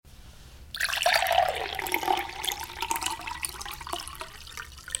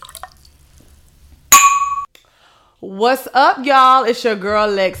What's up, y'all? It's your girl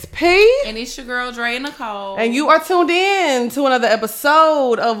Lex P. And it's your girl Dre Nicole. And you are tuned in to another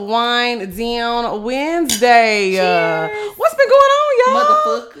episode of Wine Down Wednesday. What's been going on, y'all?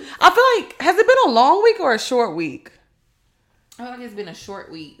 Motherfucker. I feel like, has it been a long week or a short week? I feel like it's been a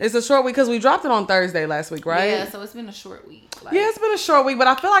short week. It's a short week because we dropped it on Thursday last week, right? Yeah, so it's been a short week. Yeah, it's been a short week, but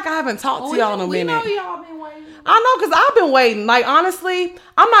I feel like I haven't talked to y'all in a minute. We know y'all been waiting. I know, because I've been waiting. Like, honestly,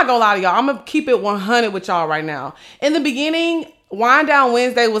 I'm not going to lie to y'all. I'm going to keep it 100 with y'all right now. In the beginning, Wind Down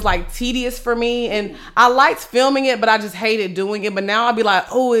Wednesday was, like, tedious for me. And I liked filming it, but I just hated doing it. But now I'll be like,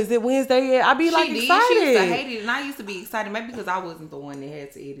 oh, is it Wednesday yet? I'll be, excited. She used to hate it, and I used to be excited. Maybe because I wasn't the one that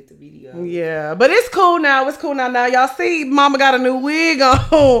had to edit the video. Yeah, but it's cool now. It's cool now. Now, y'all see, Mama got a new wig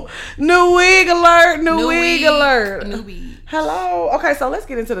on. New wig alert. New wig alert. New wig. Hello. Okay, so let's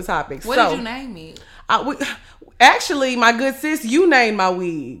get into the topics. What did you name it? Actually, my good sis, you named my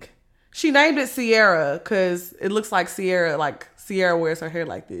wig. She named it Sierra because it looks like Sierra wears her hair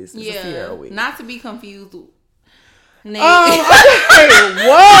like this. It's a Sierra wig. Not to be confused. Okay.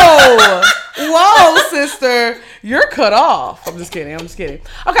 Whoa, sister. You're cut off. I'm just kidding.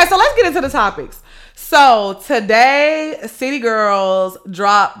 Okay, so let's get into the topics. So today, City Girls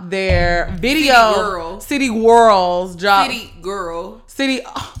dropped their video. City Girls dropped. City Girl.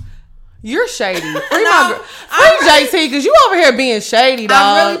 Oh, you're shady. Free JT, because you over here being shady, dog.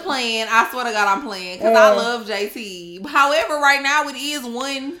 I'm really playing. I swear to God, I'm playing because I love JT. However, right now it is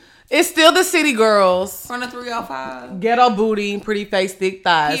one. It's still the City Girls. From the 305. Ghetto booty, pretty face, thick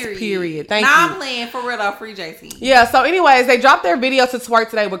thighs. Period. Thank you. I'm playing for real though. Free JT. Yeah, so anyways, they dropped their video to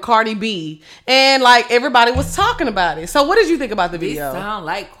twerk today with Cardi B. And like everybody was talking about it. So what did you think about the video? It sound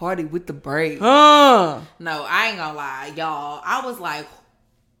like Cardi with the braids. No, I ain't gonna lie, y'all. I was like,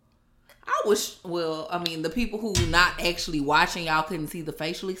 the people who not actually watching, y'all couldn't see the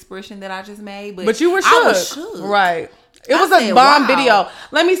facial expression that I just made. But you were shook. I was shook. Right. It was a bomb video.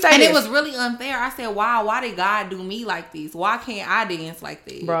 Let me say and this. It was really unfair. I said, wow, why did God do me like this? Why can't I dance like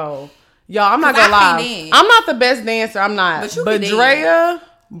this? Bro. Y'all, I'm not gonna lie. I'm not the best dancer. I'm not. But Drea,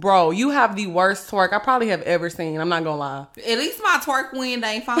 bro, you have the worst twerk I probably have ever seen. I'm not gonna lie. At least my twerk wind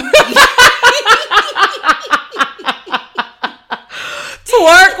ain't funky.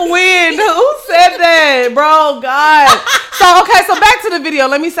 Twerk wind. Who said that, bro? God. So back to the video.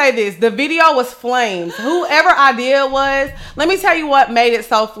 Let me say this. The video was flames. Whoever idea it was, let me tell you what made it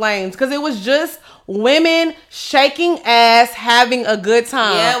so flames. Because it was just women shaking ass, having a good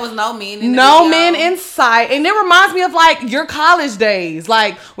time. Yeah, it was no men in the No video. men in sight. And it reminds me of like your college days.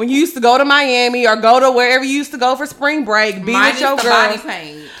 Like when you used to go to Miami or go to wherever you used to go for spring break. Be minus with your the girls. Body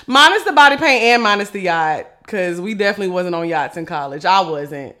paint. Minus the body paint and minus the yacht. Because we definitely wasn't on yachts in college. I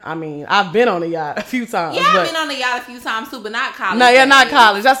wasn't. I mean, I've been on a yacht a few times. Yeah, I've been on a yacht a few times too, but not college. No, yeah, not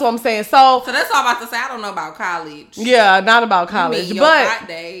college. That's what I'm saying. So that's all I'm about to say. I don't know about college. Yeah, not about college. You mean your hot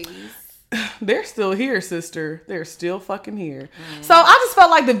days. They're still here, sister. They're still fucking here. So I just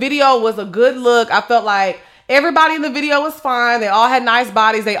felt like the video was a good look. I felt like everybody in the video was fine. They all had nice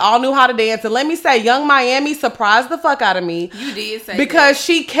bodies. They all knew how to dance. And let me say, Young Miami surprised the fuck out of me. You did say because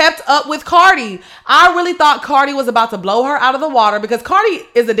she kept up with Cardi. I really thought Cardi was about to blow her out of the water because Cardi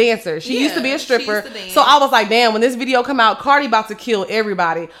is a dancer. She used to be a stripper. So I was like, damn, when this video come out, Cardi about to kill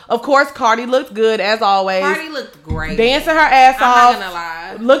everybody. Of course, Cardi looked good as always. Cardi looked great. Dancing her ass off. I'm not gonna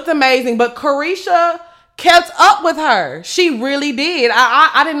lie. Looked amazing. But Carisha kept up with her. She really did.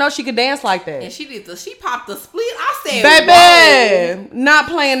 I didn't know she could dance like that. And she popped the split. I said, baby, whoa. Not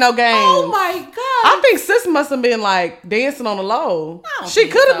playing no games. Oh my God. I think sis must have been like dancing on the low. She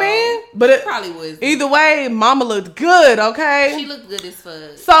could have been. But it probably was. Either way, mama looked good, okay? She looked good as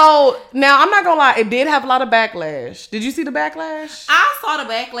fuck. So now I'm not gonna lie, it did have a lot of backlash. Did you see the backlash? I saw the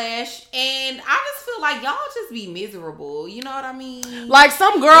backlash and I just feel like y'all just be miserable. You know what I mean? Like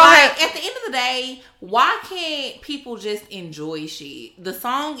some girl at the end of the day, why can't people just enjoy shit? The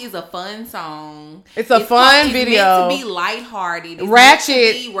song is a fun song. It's a fun video. It's meant to be lighthearted. It's ratchet.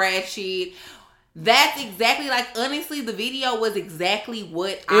 Meant to be ratchet. That's exactly, like, honestly, the video was exactly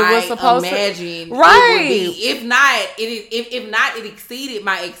what I imagined right. it would be. If not, it exceeded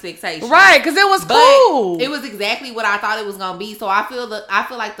my expectations. Right, because it was cool. It was exactly what I thought it was gonna be. So I feel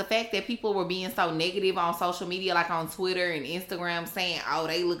like the fact that people were being so negative on social media, like on Twitter and Instagram, saying, "Oh,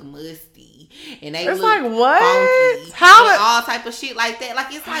 they look musty," and they look like what? Funky, and all type of shit like that.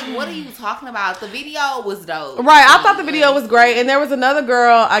 Like, it's like, what are you talking about? The video was dope. Right, I thought the video was great, and there was another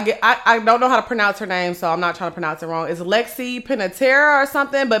girl. I don't know how to pronounce her name, so I'm not trying to pronounce it wrong. It's Lexi Penatera or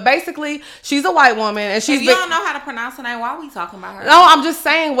something, but basically she's a white woman, and she's. If you don't know how to pronounce her name, why are we talking about her? No, I'm just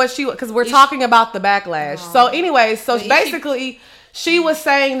saying what because we're talking about the backlash. So anyway, basically She was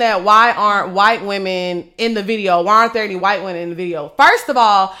saying that why aren't white women in the video? Why aren't there any white women in the video? First of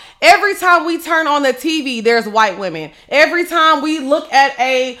all, every time we turn on the TV, there's white women. Every time we look at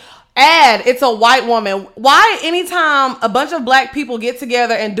a ad, it's a white woman. Why anytime a bunch of black people get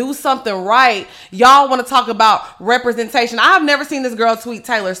together and do something right, y'all want to talk about representation? I've never seen this girl tweet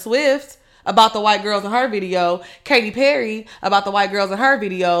Taylor Swift about the white girls in her video, Katy Perry about the white girls in her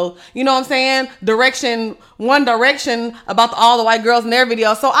video. You know what I'm saying? One Direction about all the white girls in their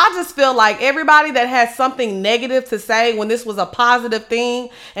video. So I just feel like everybody that has something negative to say when this was a positive thing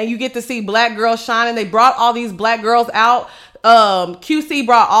and you get to see black girls shining, they brought all these black girls out. QC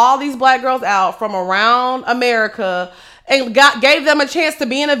brought all these black girls out from around America and gave them a chance to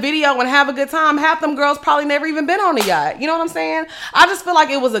be in a video and have a good time. Half them girls probably never even been on a yacht. You know what I'm saying? I just feel like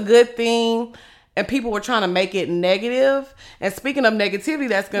it was a good thing and people were trying to make it negative. And speaking of negativity,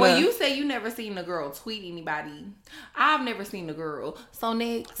 that's gonna... Well, you say you never seen the girl tweet anybody. I've never seen the girl. So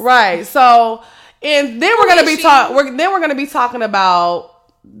next. Right. So, and then we're gonna be talking about...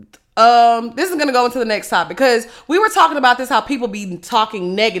 this is gonna go into the next topic because we were talking about this, how people be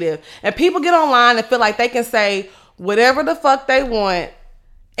talking negative and people get online and feel like they can say whatever the fuck they want.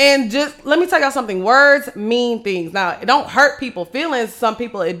 And just let me tell y'all something. Words mean things. Now, it don't hurt people's feelings. Some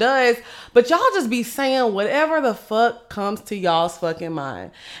people it does. But y'all just be saying whatever the fuck comes to y'all's fucking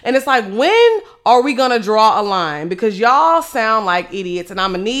mind. And it's like, when are we going to draw a line? Because y'all sound like idiots. And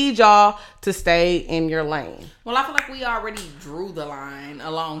I'm going to need y'all to stay in your lane. Well, I feel like we already drew the line a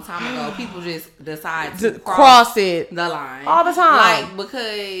long time ago. People just decide to to cross it the line all the time. Like,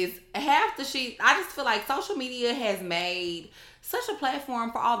 because half the shit, I just feel like social media has made such a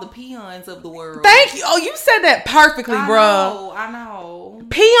platform for all the peons of the world. Thank you. Oh, you said that perfectly, bro. I know.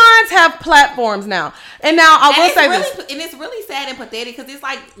 Peons have platforms now. And now I will say this. And it's really sad and pathetic because it's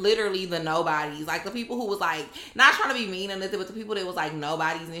like literally the nobodies. Like the people who was like, not trying to be mean or nothing, but the people that was like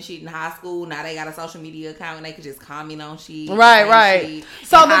nobodies and shit in high school. Now they got a social media account and they could just comment on shit. Right. Shit,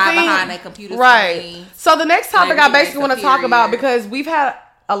 so the thing. Behind their computer right. So the next topic I basically want to talk about, because we've had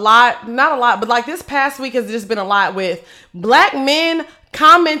not a lot, but like this past week has just been a lot with black men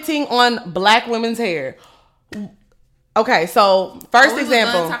commenting on black women's hair. Okay, so first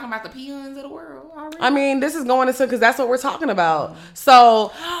example. Talking about the peons of the world already. I mean, this is going into, because that's what we're talking about.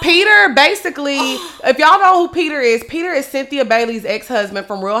 So Peter, basically, if y'all know who Peter is Cynthia Bailey's ex-husband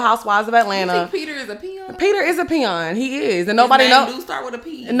from Real Housewives of Atlanta. You think Peter is a peon? Peter is a peon. He is, and nobody knows. His name do start with a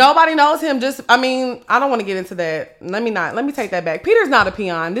P. Nobody knows him. Just, I mean, I don't want to get into that. Let me take that back. Peter's not a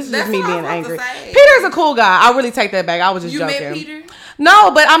peon. This is just me being angry. Peter's a cool guy. I really take that back. I was just joking. You met Peter?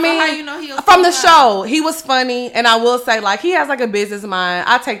 No, but I mean, how you know he was from the show, he was funny, and I will say, like, he has like a business mind.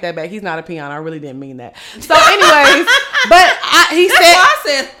 I take that back. He's not a peon. I really didn't mean that. So, anyways, but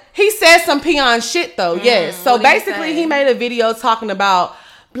he said some peon shit though. Yes. So basically, he made a video talking about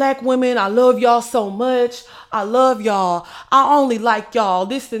black women. I love y'all so much. I love y'all. I only like y'all.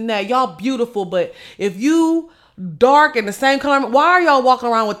 This and that. Y'all beautiful, but if you dark and the same color, why are y'all walking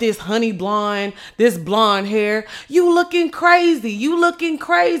around with this honey blonde, this blonde hair? You looking crazy,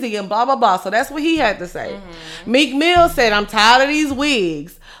 and blah blah blah. So that's what he had to say. Meek Mill said, I'm tired of these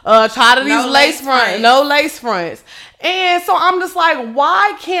wigs, tired of these no lace fronts. And so I'm just like,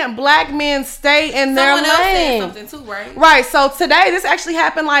 why can't black men stay in their lane? Someone else said something too, right? Right. So today, this actually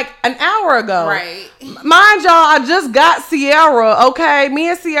happened like an hour ago. Right. Mind y'all, I just got Sierra. Okay, me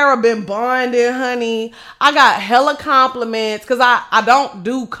and Sierra been bonding, honey. I got hella compliments because I don't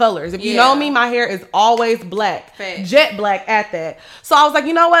do colors. If you know me, my hair is always black, jet black at that. So I was like,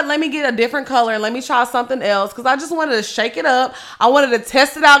 you know what? Let me get a different color and let me try something else because I just wanted to shake it up. I wanted to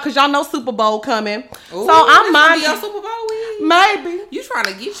test it out because y'all know Super Bowl coming. Ooh, so I'm minding. Super Bowl week? Maybe. You trying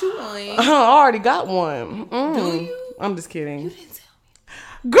to get you one? I already got one. Do you? I'm just kidding. You didn't tell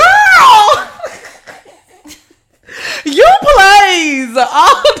me. Girl! You plays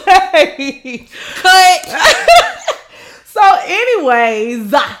all day. Cut. So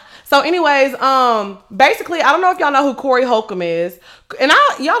anyways, basically, I don't know if y'all know who Corey Holcomb is. And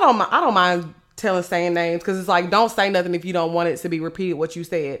I don't mind saying names because it's like, don't say nothing if you don't want it to be repeated what you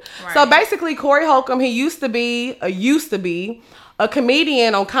said. Right. So basically, Corey Holcomb, he used to be a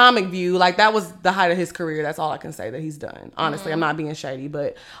comedian on Comic View. Like, that was the height of his career. That's all I can say that he's done. Honestly, I'm not being shady,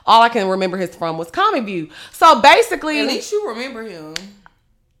 but all I can remember his from was Comic View. So basically, at least you remember him.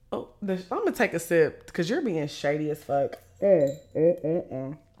 Oh, I'm gonna take a sip because you're being shady as fuck. So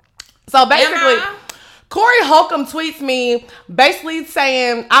basically, Corey Holcomb tweets me basically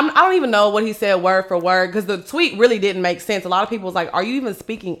saying, I don't even know what he said word for word because the tweet really didn't make sense. A lot of people was like, are you even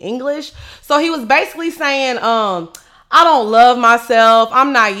speaking English? So he was basically saying, I don't love myself.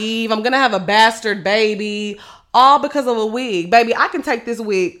 I'm naive. I'm going to have a bastard baby. all because of a wig. Baby, I can take this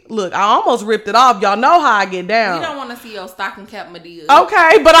wig. Look, I almost ripped it off. Y'all know how I get down. We don't want to see your stocking cap Medea.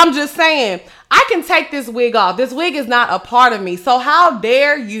 Okay, but I'm just saying, I can take this wig off. This wig is not a part of me. So how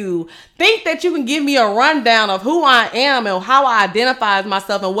dare you think that you can give me a rundown of who I am and how I identify as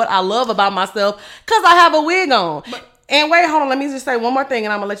myself and what I love about myself because I have a wig on. And wait, hold on. Let me just say one more thing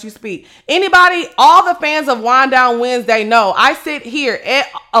and I'm going to let you speak. Anybody, all the fans of Wind Down Wednesday know I sit here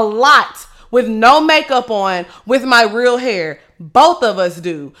a lot with no makeup on with my real hair. Both of us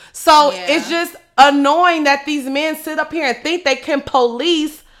do. So it's just annoying that these men sit up here and think they can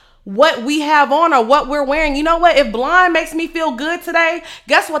police what we have on or what we're wearing. You know what? If blonde makes me feel good today,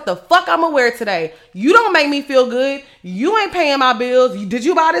 guess what the fuck I'm gonna wear today? You don't make me feel good. You ain't paying my bills. Did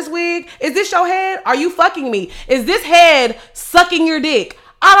you buy this wig? Is this your head? Are you fucking me? Is this head sucking your dick?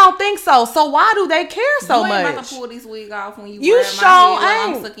 I don't think so. So why do they care so much? You ain't about to pull this wig off when you wear my head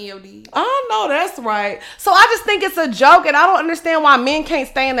while I'm sucking your dick. I know that's right. So I just think it's a joke, and I don't understand why men can't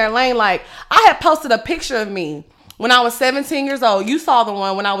stay in their lane. Like, I had posted a picture of me when I was 17 years old. You saw the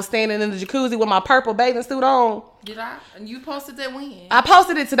one when I was standing in the jacuzzi with my purple bathing suit on. Did I? And you posted that when? I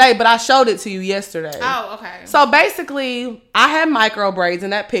posted it today, but I showed it to you yesterday. Oh, okay. So basically, I had micro braids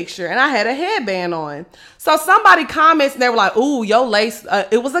in that picture, and I had a headband on. So somebody comments, and they were like, ooh, your lace,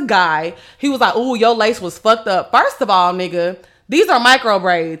 it was a guy. He was like, ooh, your lace was fucked up. First of all, nigga, these are micro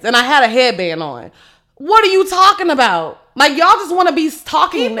braids, and I had a headband on. What are you talking about? Like, y'all just want to be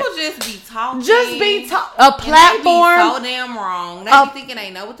talking. People just be talking. Just be talking. A platform. And they be so damn wrong. They be thinking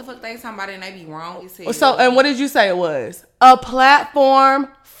they know what the fuck they talking about and they be wrong as hell. So, and what did you say it was? A platform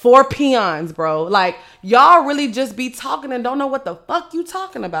for peons, bro. Like, y'all really just be talking and don't know what the fuck you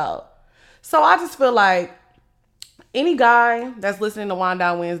talking about. So I just feel like any guy that's listening to Wind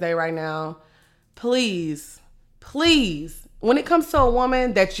Down Wednesday right now, please, when it comes to a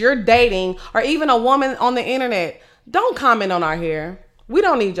woman that you're dating or even a woman on the internet, don't comment on our hair. We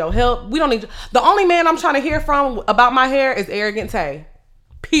don't need your help. We don't need the only man I'm trying to hear from about my hair is Arrogant Tay.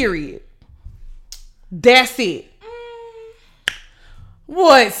 Period. That's it.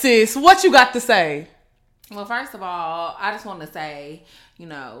 What, sis? What you got to say? Well, first of all, I just want to say,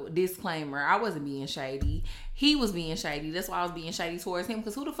 disclaimer. I wasn't being shady. He was being shady. That's why I was being shady towards him.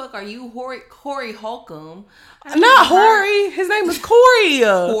 Because who the fuck are you? Corey Holcomb. Not Horry. His name is Corey.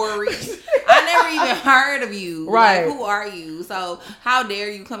 Corey. I never even heard of you. Right. Like, who are you? So how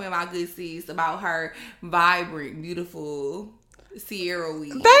dare you come in my good sis about her vibrant, beautiful Sierra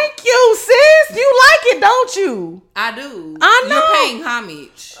weed. Thank you, sis. You like it, don't you? I do. I know. You're paying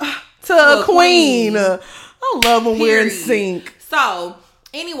homage to a queen. I love when we're in sync. So,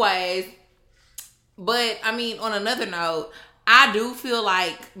 anyways, but I mean, on another note, I do feel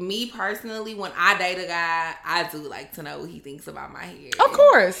like, me personally, when I date a guy, I do like to know what he thinks about my hair. Of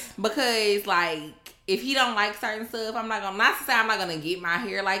course. Because, like, if he don't like certain stuff, I'm not to say I'm not gonna get my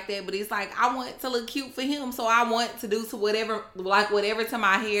hair like that, but it's like, I want to look cute for him, so I want to do to whatever to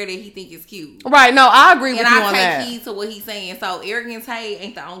my hair that he think is cute. Right, no, I agree with you on that. And I take heed to what he's saying. So, Arrogant Tay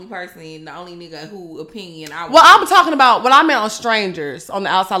ain't the only nigga who opinion I want. Well, I'm talking about what I meant on strangers on the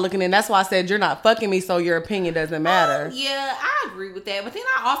outside looking in. That's why I said you're not fucking me, so your opinion doesn't matter. Yeah, I agree with that. But then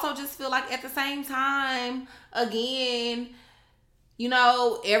I also just feel like at the same time, again,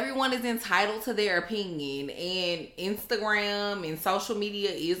 everyone is entitled to their opinion, and Instagram and social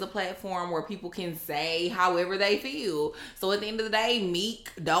media is a platform where people can say however they feel. So at the end of the day, Meek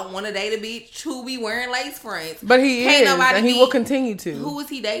don't want to date a bitch who be wearing lace fronts. But he is, and he will continue to. Who is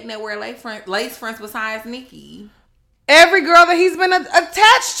he dating that wear lace fronts besides Nicki? Every girl that he's been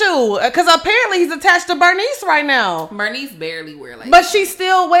attached to. Because apparently he's attached to Bernice right now. Bernice barely wear lace. But she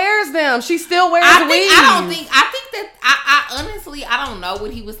still wears them. She still wears weaves. I honestly, I don't know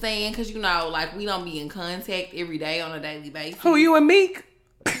what he was saying. Because, like, we don't be in contact every day on a daily basis. Who, you and Meek?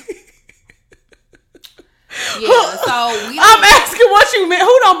 Yeah, so I'm asking what you meant.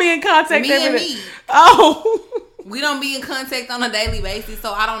 Who don't be in contact me every and day? me. Oh. We don't be in contact on a daily basis,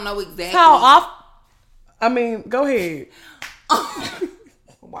 so I don't know exactly. How often? I mean, go ahead.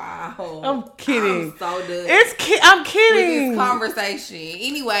 Wow. I'm kidding. I'm so done. I'm kidding. With this conversation.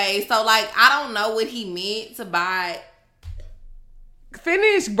 Anyway, so like, I don't know what he meant to buy.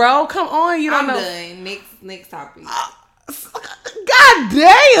 Finish, bro. Come on. You don't know. I'm done. Next topic. God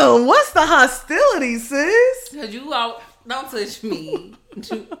damn. What's the hostility, sis? Because you don't touch me.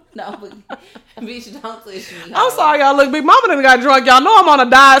 No, bitch, don't touch me. I'm sorry, y'all. Look, Big Mama done got drunk. Y'all know I'm on a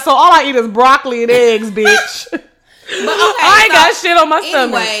diet, so all I eat is broccoli and eggs, bitch. But okay, I ain't got shit on my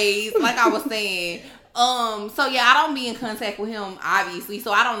stomach. Anyways, like I was saying, So yeah, I don't be in contact with him, obviously.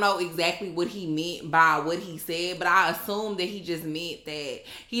 So I don't know exactly what he meant by what he said, but I assume that he just meant that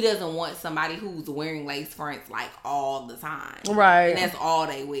he doesn't want somebody who's wearing lace fronts like all the time. Right. And that's all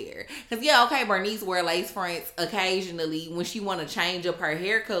they wear. Cause yeah, okay, Bernice wear lace fronts occasionally when she want to change up her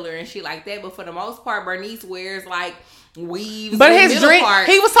hair color and shit like that. But for the most part, Bernice wears like weaves. But his drink,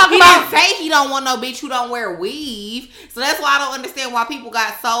 he was talking about. He didn't say he don't want no bitch who don't wear weave. So that's why I don't understand why people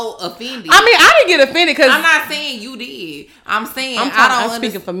got so offended. I mean, I didn't get offended because I'm not saying you did. I'm saying I'm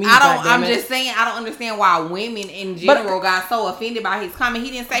speaking for me. I'm just saying I don't understand why women in general got so offended by his comment.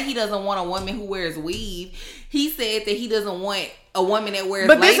 He didn't say he doesn't want a woman who wears weave. He said that he doesn't want a woman that wears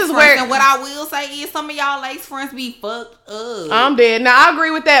lace fronts. And what I will say is some of y'all lace fronts be fucked up. I'm dead. Now I agree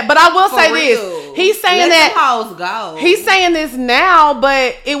with that, but I will say this. He's saying let that go. He's saying this now,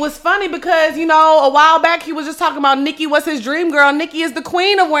 but it was funny because, you know, a while back he was just talking about Nikki was his dream girl. Nikki is the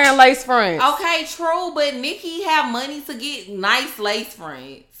queen of wearing lace fronts. Okay, true, but Nikki have money to get nice lace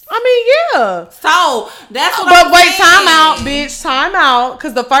fronts. I mean, yeah. So that's what. But wait, time out, bitch. Time out.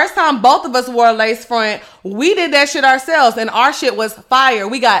 Because the first time both of us wore a lace front, we did that shit ourselves, and our shit was fire.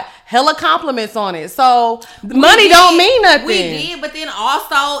 We got hella compliments on it. So money don't mean nothing. We did, but then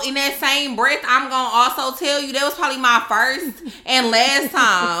also in that same breath, I'm gonna also tell you that was probably my first and last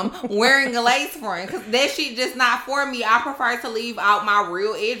time wearing a lace front. Because that shit just not for me. I prefer to leave out my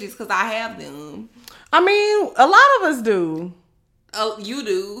real edges because I have them. I mean, a lot of us do. Oh, you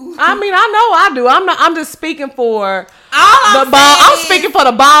do. I mean, I know I do. I'm just speaking for I'm speaking for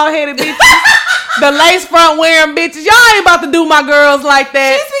the bald headed bitches, the lace front wearing bitches. Y'all ain't about to do my girls like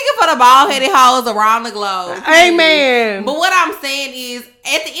that. She's speaking for the bald headed hoes around the globe. Amen. But what I'm saying is,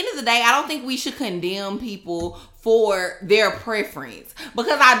 at the end of the day, I don't think we should condemn people for their preference,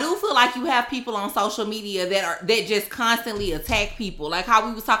 because I do feel like you have people on social media that just constantly attack people, like how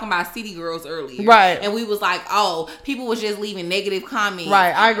we was talking about City Girls earlier, right? And we was like, oh, people was just leaving negative comments,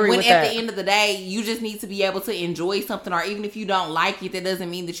 right? I agree with that. When at the end of the day, you just need to be able to enjoy something, or even if you don't like it, that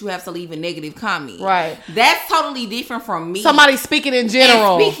doesn't mean that you have to leave a negative comment, right? That's totally different from me. Somebody speaking in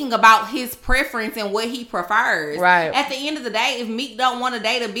general, and speaking about his preference and what he prefers, right? At the end of the day, if Meek don't want to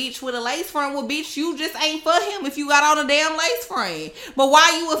date a bitch with a lace front, well, bitch, you just ain't for him if you got on a damn lace front. But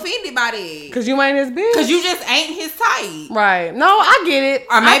why you offended by that? Because you ain't his bitch. Because you just ain't his type. Right. No, I get it.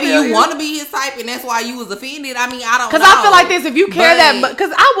 Or maybe you want to be his type and that's why you was offended. I mean, I don't know. Because I feel like this, if you care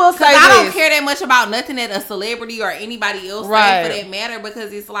because I will say I don't care that much about nothing that a celebrity or anybody else right. say for that matter,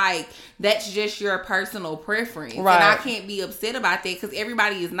 because it's like, that's just your personal preference. Right. And I can't be upset about that because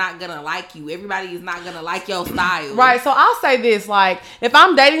everybody is not going to like you. Everybody is not going to like your style. Right. So I'll say this, like, if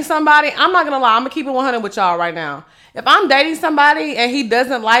I'm dating somebody, I'm not going to lie. I'm going to keep it 100 with y'all right now. If I'm dating somebody and he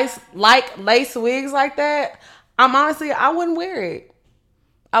doesn't like lace wigs like that, I wouldn't wear it.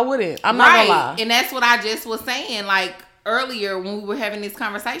 I wouldn't. I'm not going to lie. And that's what I just was saying. Like, earlier when we were having this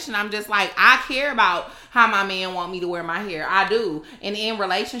conversation, I'm just like, I care about how my man want me to wear my hair. I do. And in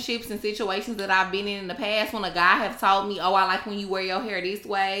relationships and situations that I've been in the past, when a guy have told me, oh, I like when you wear your hair this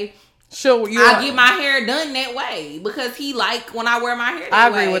way, sure, I get my hair done that way because he like when I wear my hair that I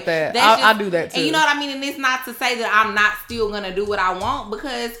way. agree with that. I do that too. And you know what I mean? And it's not to say that I'm not still going to do what I want,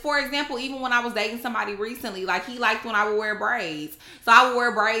 because, for example, even when I was dating somebody recently, like, he liked when I would wear braids. So I would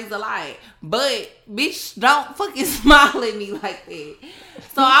wear braids a lot. But, bitch, don't fucking smile at me like that.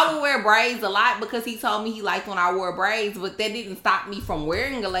 So I would wear braids a lot because he told me he liked when I wore braids, but that didn't stop me from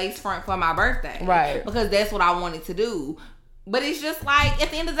wearing a lace front for my birthday. Right. Because that's what I wanted to do. But it's just like,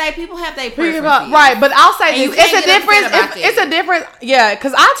 at the end of the day, people have their preferences. Right, but I'll say this. It's a difference. It's a difference. Yeah,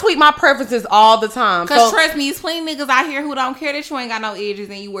 because I tweet my preferences all the time. Because trust me, it's plenty niggas out here who don't care that you ain't got no edges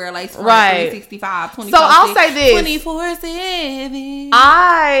and you wear a lace front right. 365, 24/6. So I'll say this. 24/7.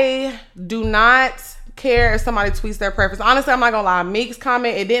 I do not care if somebody tweets their preference. Honestly, I'm not gonna lie. Meek's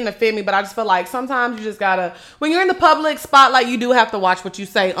comment, it didn't offend me, but I just feel like sometimes you just gotta, when you're in the public spotlight, you do have to watch what you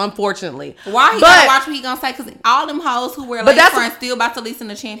say, unfortunately. Why he gotta watch what he gonna say? Because all them hoes who wear lace fronts still about to listen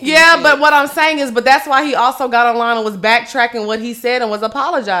to Championship. Yeah, but what I'm saying is, but that's why he also got online and was backtracking what he said and was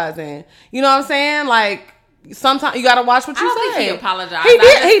apologizing. You know what I'm saying? Like, sometimes you gotta watch what you say. I don't think he apologized. He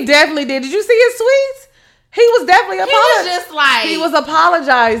did. He definitely did. Did you see his tweets? He was definitely apologizing. He was just like, he was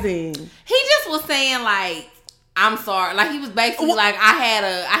apologizing. He just was saying like, I'm sorry. Like, he was basically like, I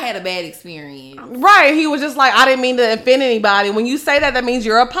had a bad experience. Right. He was just like, I didn't mean to offend anybody. When you say that, that means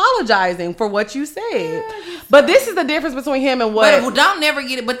you're apologizing for what you said. Yeah, but this is the difference between him and what. But don't never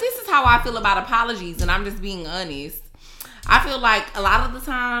get it. But this is how I feel about apologies, and I'm just being honest. I feel like a lot of the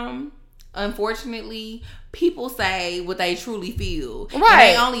time, unfortunately, people say what they truly feel. Right. And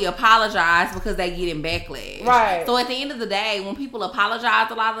they only apologize because they get in backlash. Right. So at the end of the day, when people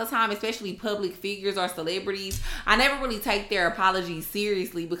apologize a lot of the time, especially public figures or celebrities, I never really take their apologies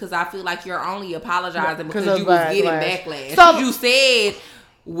seriously because I feel like you're only apologizing because you was getting backlash. So you said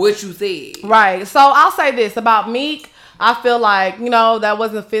what you said. Right. So I'll say this about Meek. I feel like, that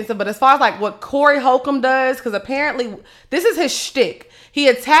wasn't offensive. But as far as like what Corey Holcomb does, because apparently this is his shtick. He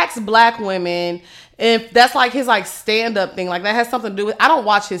attacks black women. If that's like his like stand-up thing, like that has something to do with, I don't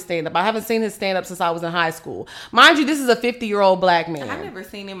watch his stand-up. I haven't seen his stand-up since I was in high school. Mind you, this is a 50-year-old black man. I've never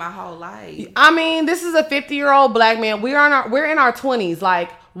seen him my whole life. I mean, this is a 50-year-old black man. We're in our 20s.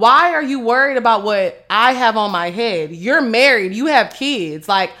 Like, why are you worried about what I have on my head? You're married. You have kids.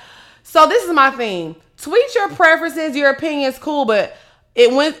 Like, so this is my thing. Tweet your preferences, your opinions, cool, but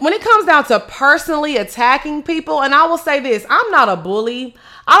when it comes down to personally attacking people, and I will say this, I'm not a bully.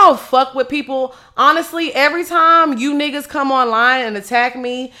 I don't fuck with people. Honestly, every time you niggas come online and attack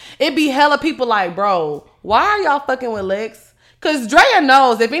me, it be hella people like, bro, why are y'all fucking with Lex? Because Drea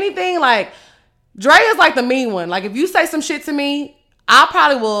knows, if anything, like, Drea's like the mean one. Like, if you say some shit to me, I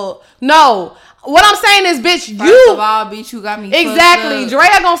probably will. No. What I'm saying is, bitch, first of all, bitch, you got me exactly.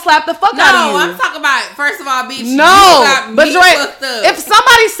 Drea gonna slap the fuck out of you. No, I'm talking about, first of all, bitch, no, you got but me Drea, fucked up. If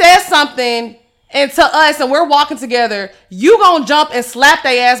somebody says something and to us and we're walking together, you gonna jump and slap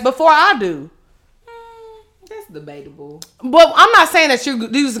their ass before I do. That's debatable. But I'm not saying that you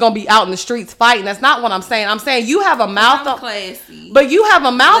just gonna be out in the streets fighting. That's not what I'm saying. I'm saying you have a mouth on, classy. But you have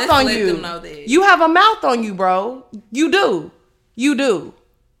a mouth on let you. Them know that. You have a mouth on you, bro. You do.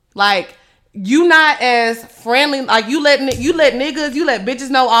 Like, you not as friendly. Like, you let niggas, you let bitches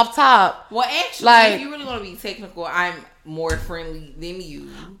know off top. Well, actually, like, if you really want to be technical, I'm more friendly than you.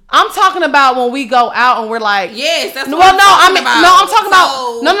 I'm talking about when we go out and we're like, yes, that's what I'm talking about. No, I'm talking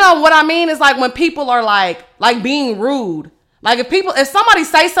about no. What I mean is like when people are like being rude. Like if somebody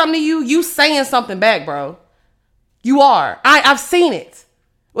say something to you, you saying something back, bro. You are. I've seen it.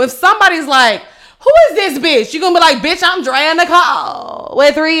 If somebody's like, who is this bitch? You're gonna be like, bitch, I'm Drea Nicole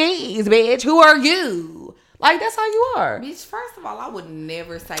with 3 E's, bitch. Who are you? Like, that's how you are. Bitch, first of all, I would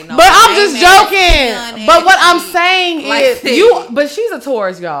never say no. But I'm just joking. But what I'm saying is, but she's a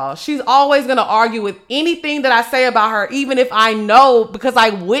Taurus, y'all. She's always gonna argue with anything that I say about her, even if I know, because I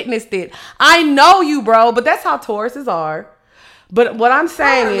witnessed it. I know you, bro, but that's how Tauruses are. But what I'm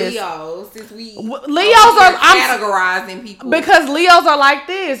saying is, Leos, since we Leos are categorizing people, because Leos are like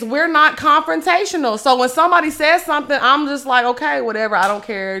this. We're not confrontational. So when somebody says something, I'm just like, okay, whatever. I don't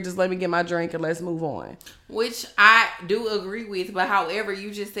care. Just let me get my drink and let's move on. Which I do agree with, but however,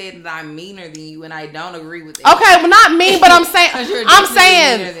 you just said that I'm meaner than you, and I don't agree with that. Okay, well, not mean, but I'm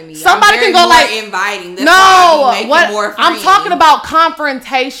saying, somebody can go like inviting. That's no, what I'm talking about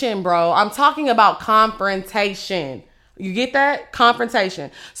confrontation, bro. I'm talking about confrontation. You get that?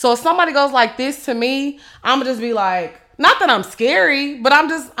 Confrontation. So if somebody goes like this to me, I'm gonna just be like, not that I'm scary, but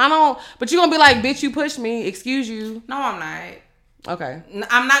but you're gonna be like, bitch, you pushed me. Excuse you. No, I'm not. Okay.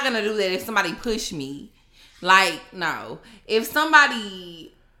 I'm not gonna do that if somebody push me. Like, no. If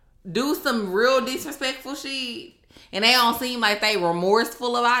somebody do some real disrespectful shit and they don't seem like they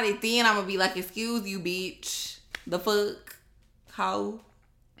remorseful about it, then I'm gonna be like, excuse you, bitch. The fuck? Hoe?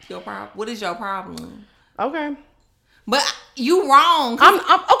 Your problem? What is your problem? Okay. But you wrong. I'm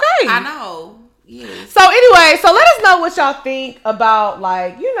okay. I know. Yes. So anyway, so let us know what y'all think about,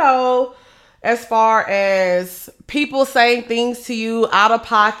 like, as far as people saying things to you out of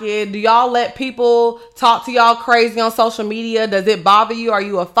pocket. Do y'all let people talk to y'all crazy on social media? Does it bother you? Are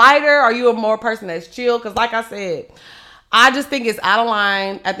you a fighter? Are you a more person that's chill? Because like I said, I just think it's out of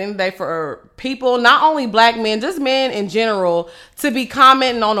line at the end of the day for people, not only black men, just men in general, to be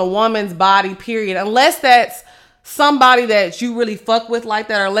commenting on a woman's body, period. Unless that's somebody that you really fuck with like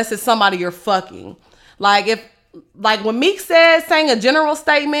that, or unless it's somebody you're fucking. Like when Meek saying a general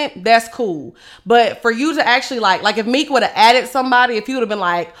statement, that's cool. But for you to actually like if Meek would have added somebody, if he would have been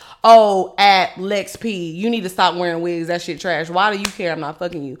like, oh, at Lex P, you need to stop wearing wigs, that shit trash. Why do you care? I'm not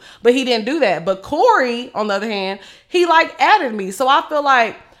fucking you. But he didn't do that. But Corey, on the other hand, he like added me. So I feel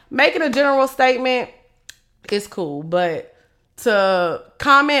like making a general statement is cool. But to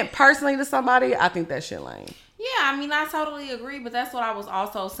comment personally to somebody, I think that shit lame. Yeah, I mean, I totally agree, but that's what I was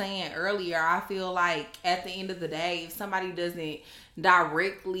also saying earlier. I feel like at the end of the day, if somebody doesn't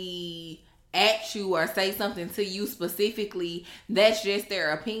directly at you or say something to you specifically, that's just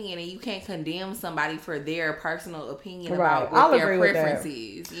their opinion, and you can't condemn somebody for their personal opinion about what their preference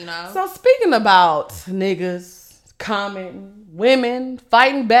is, So speaking about niggas commenting, women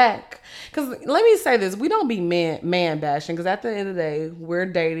fighting back, Because let me say this. We don't be man bashing. Because at the end of the day, we're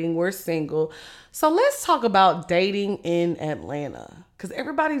dating. We're single. So let's talk about dating in Atlanta. Because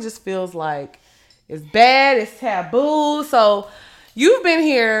everybody just feels like it's bad. It's taboo. So you've been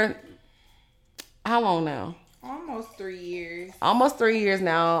here how long now? Almost 3 years. Almost 3 years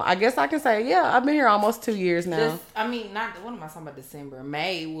now. I guess I can say, yeah, I've been here almost 2 years now. What am I talking about? December.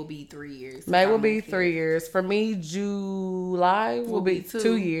 May will be 3 years. May will be 3 years. For me, July will be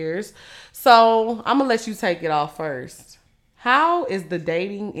 2 years. So I'm going to let you take it off first. How is the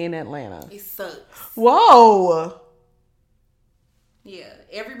dating in Atlanta? It sucks. Whoa. Yeah.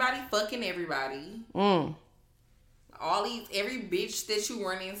 Everybody fucking everybody. Every bitch that you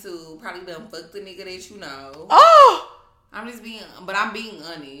run into probably done fuck the nigga that you know. Oh! I'm being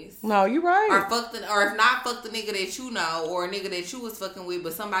honest. No, you right. Or if not fuck the nigga that you know, or a nigga that you was fucking with,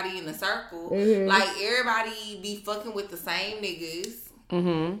 but somebody in the circle. Mm-hmm. Like, everybody be fucking with the same niggas.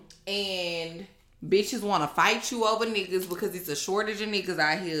 Mm-hmm. And bitches want to fight you over niggas because it's a shortage of niggas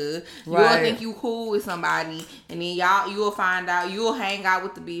out here. Right. You'll think you cool with somebody, and then you'll find out, you'll hang out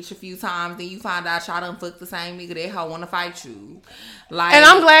with the bitch a few times, then you find out y'all done fuck the same nigga that hoe want to fight you. Like, and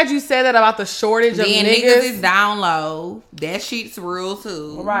I'm glad you said that about the shortage of niggas. Niggas is down low. That shit's real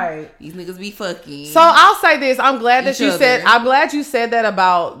too. Right. These niggas be fucking. So I'll say this. I'm glad you said that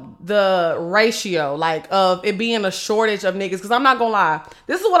about the ratio, like, of it being a shortage of niggas. Because I'm not gonna lie.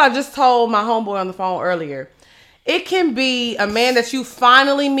 This is what I just told my homeboy on the phone earlier. It can be a man that you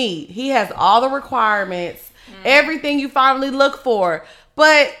finally meet. He has all the requirements, everything you finally look for.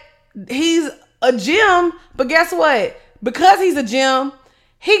 But he's a gem. But guess what? Because he's a gem,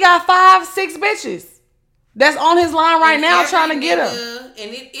 he got 5-6 bitches that's on his line right now trying to get him.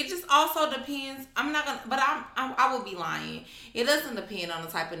 And it just also depends. I would be lying. It doesn't depend on the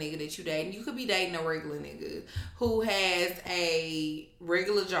type of nigga that you dating. You could be dating a regular nigga who has a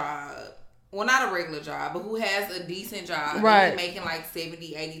regular job. Well, not a regular job, but who has a decent job. Right. And he's making like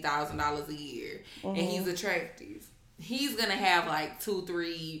 $70,000-$80,000 a year. And he's attractive. He's going to have like 2,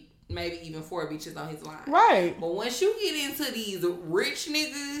 3, maybe even 4 bitches on his line. Right. But once you get into these rich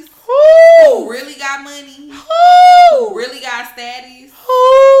niggas who really got money, who really got status,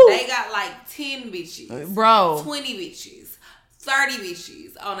 they got like 10 bitches, bro, 20 bitches, 30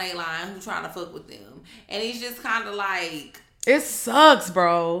 bitches on their line who trying to fuck with them. And it's just kind of like, it sucks,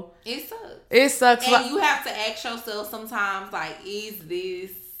 bro. It sucks. It sucks. And you have to ask yourself sometimes, like, is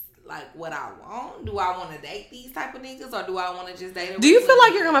this like what I want? Do I want to date these type of niggas, or do I want to just date? Do you feel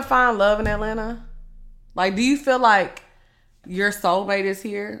like you're gonna find love in Atlanta? Like, do you feel like your soulmate is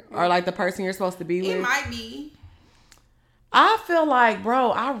here, or like the person you're supposed to be with? It might be. I feel like,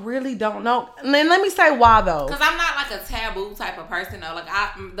 bro, I really don't know. And then let me say why though. Because I'm not like a taboo type of person though. Like,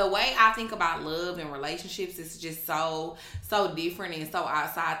 the way I think about love and relationships is just so different and so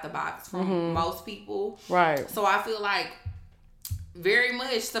outside the box from most people. Right. So I feel like very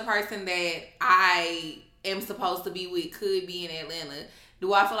much the person that I am supposed to be with could be in Atlanta.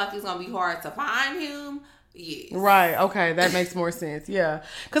 Do I feel like it's gonna be hard to find him? Yes. Right. Okay, that makes more sense. Yeah.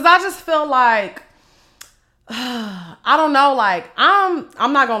 Because I just feel like, I don't know, like, I'm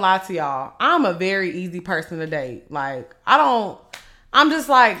not gonna lie to y'all. I'm a very easy person to date. Like, I'm just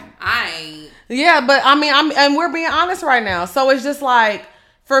like, I ain't. Yeah, but I mean, and we're being honest right now. So it's just like,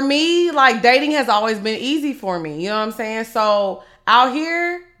 for me, like, dating has always been easy for me. You know what I'm saying? So out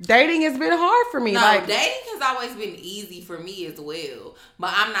here, dating has been hard for me. No, like, dating has always been easy for me as well.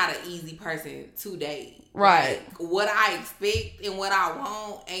 But I'm not an easy person to date. Right. Like, what I expect and what I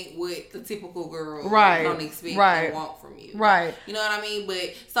want ain't what the typical girl don't expect and want from you. Right. You know what I mean?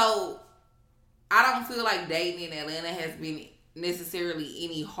 But so I don't feel like dating in Atlanta has been necessarily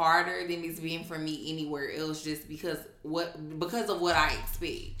any harder than it's been for me anywhere else, just because of what I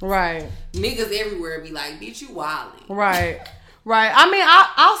expect. Right. Niggas everywhere be like, bitch, you wildin'. Right. Right. I mean,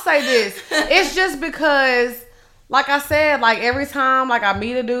 I'll say this. It's just because, like I said, like, every time, like, I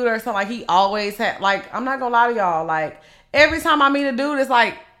meet a dude or something, like, he always had, like, I'm not gonna lie to y'all, like, every time I meet a dude, it's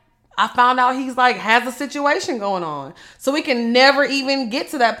like, I found out he's, like, has a situation going on. So we can never even get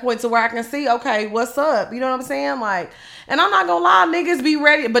to that point to where I can see, okay, what's up? You know what I'm saying? Like, and I'm not gonna lie, niggas be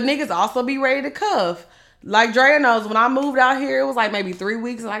ready, but niggas also be ready to cuff. Like, Drea knows, when I moved out here, it was like maybe 3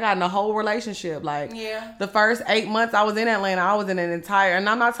 weeks and I got in a whole relationship. Like, yeah. The first 8 months I was in Atlanta, I was in an entire, and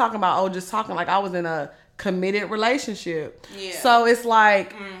I'm not talking about, just talking, like, I was in a committed relationship. Yeah. So it's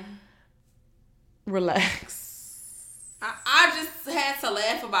like, relax. I just had to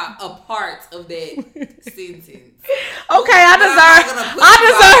laugh about a part of that sentence. Okay, I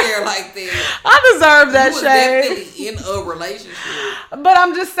deserve that shade. Definitely in a relationship. But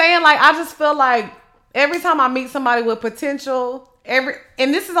I'm just saying, like, I just feel like every time I meet somebody with potential,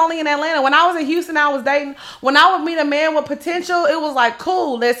 and this is only in Atlanta. When I was in Houston, I was dating. When I would meet a man with potential, it was like,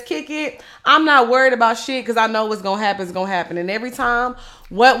 cool, let's kick it. I'm not worried about shit because I know what's gonna happen is gonna happen. And every time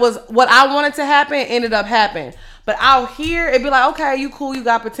what I wanted to happen ended up happening. But out here, it'd be like, okay, you cool, you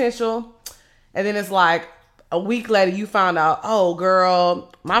got potential. And then it's like a week later, you found out, oh,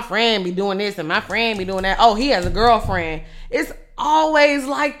 girl, my friend be doing this and my friend be doing that. Oh, he has a girlfriend. It's always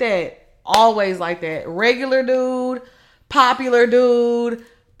like that. Always like that. Regular dude, popular dude,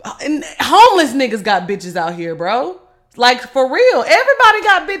 and homeless niggas got bitches out here, bro. Like, for real. Everybody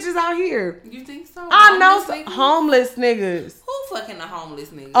got bitches out here. You think so? I know some homeless niggas. Who fucking a homeless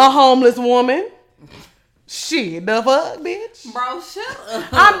nigga? A homeless woman. Shit, the fuck, bitch? Bro, shut up.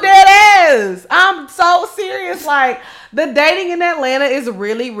 I'm dead ass. I'm so serious. Like, the dating in Atlanta is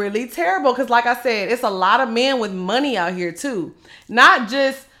really, really terrible. Because, like I said, it's a lot of men with money out here, too. Not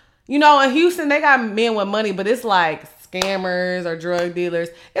just, you know, in Houston, they got men with money, but it's like scammers or drug dealers.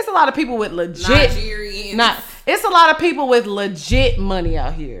 It's a lot of people with legit. Nigerians. It's a lot of people with legit money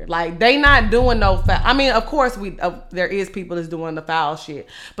out here. Like, they not doing no foul. I mean, of course, there is people that's doing the foul shit.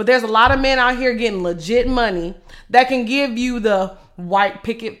 But there's a lot of men out here getting legit money that can give you the white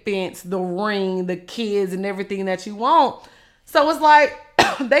picket fence, the ring, the kids, and everything that you want. So it's like,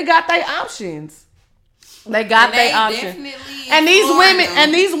 they got their options. They got their options. And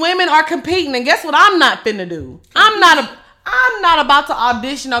these women are competing. And guess what I'm not finna do? I'm not about to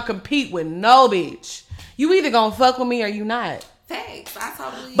audition or compete with no bitch. You either gonna fuck with me or you not. Thanks. I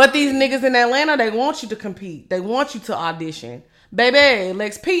totally But these niggas in Atlanta, they want you to compete. They want you to audition. Baby,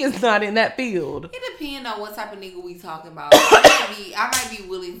 Lex P is not in that field. It depends on what type of nigga we talking about. I might be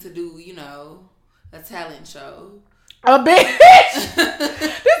willing to do, you know, a talent show. A bitch.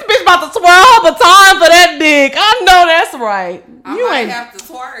 This bitch about to twirl the time for that dick. I know that's right. You might have to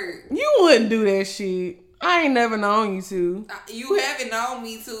twerk. You wouldn't do that shit. I ain't never known you to. You haven't known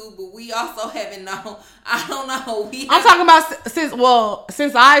me to, but we also haven't known. I don't know. I'm talking about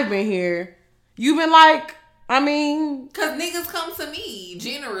since I've been here. You've been like, I mean, because niggas come to me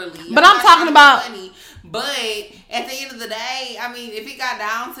generally. But I'm talking about money. But at the end of the day, I mean, if it got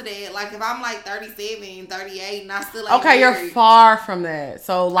down to that, like if I'm like 37, 38, and I still ain't okay, married, you're far from that.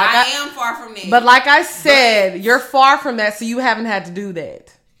 So like I am far from that. But like I said, you're far from that, so you haven't had to do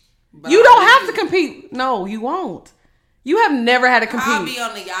that. You don't have to compete. No, you won't. You have never had to compete. I'll be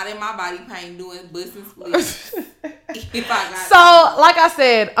on the yacht in my body paint doing busting splits. If I got so, like I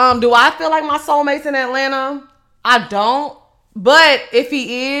said, do I feel like my soulmate's in Atlanta? I don't. But if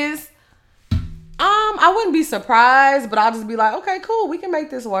he is, I wouldn't be surprised, but I'll just be like, okay, cool, we can make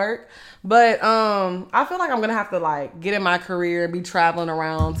this work. But I feel like I'm gonna have to like get in my career, be traveling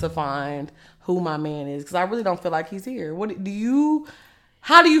around to find who my man is, because I really don't feel like he's here.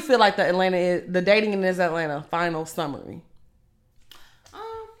 How do you feel like the dating in this Atlanta final summary?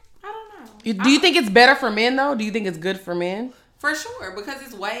 I don't know. Do you think it's better for men though? Do you think it's good for men? For sure, because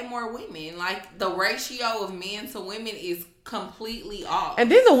it's way more women. Like, the ratio of men to women is completely off.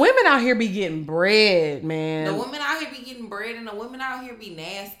 And then the women out here be getting bread, man. The women out here be getting bread, and the women out here be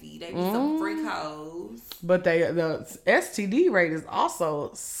nasty. They be some freak hoes. But the STD rate is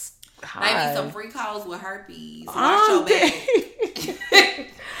also high. They be some freak hoes with herpes. Watch your back.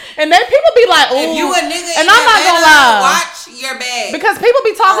 And then people be like, "Ooh," if you a nigga, and I'm not gonna lie, watch your bag, because people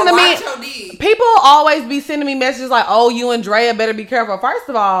be talking to me. Your dick. People always be sending me messages like, "Oh, you and Drea better be careful." First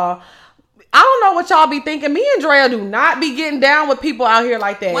of all, I don't know what y'all be thinking. Me and Drea do not be getting down with people out here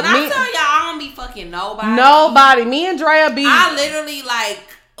like that. When I tell y'all, I don't be fucking nobody. Nobody. Me and Drea be. I literally like.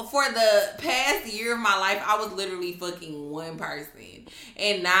 For the past year of my life, I was literally fucking one person.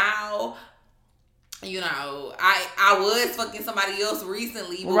 And now, you know, I was fucking somebody else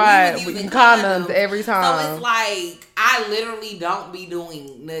recently. But right. we was using condoms every time. So it's like, I literally don't be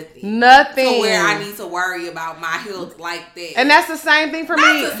doing nothing. Nothing. To where I need to worry about my health like that. And that's the same thing for me.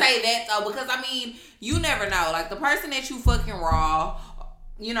 Not to say that, though, because, I mean, you never know. Like, the person that you fucking raw,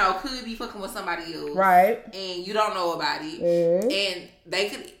 you know, could be fucking with somebody else. Right. And you don't know about it. Mm-hmm. And they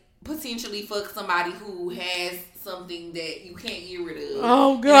could potentially fuck somebody who has something that you can't get rid of.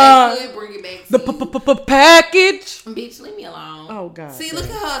 Oh, God. And they could bring it back to the package. Bitch, leave me alone. Oh, God. See, look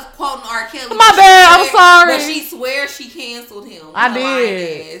at her quoting R. Kelly. My bad. I'm sorry. But she swears she canceled him. I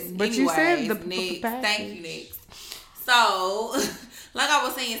did. But anyways, you said the next. package. Thank you, next. So... Like I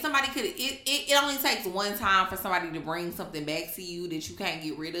was saying, somebody could. It only takes one time for somebody to bring something back to you that you can't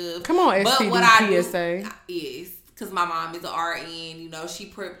get rid of. Come on, STD PSA. Yes, because my mom is an RN. You know, she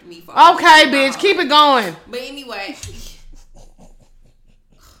prepped me for. Okay, bitch, keep it going. But anyway,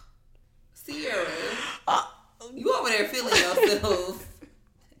 Sierra, you over there feeling yourself,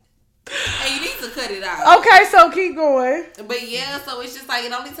 and you need to cut it out. Okay, so keep going. But yeah, so it's just like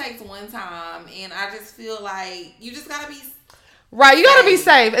it only takes one time, and I just feel like you just gotta be right. You gotta be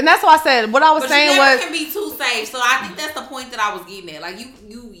safe, and that's why I said what I was saying you never was can be too safe. So I think that's the point that I was getting at. Like you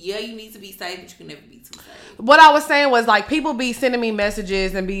need to be safe, but you can never be too safe. What I was saying was like people be sending me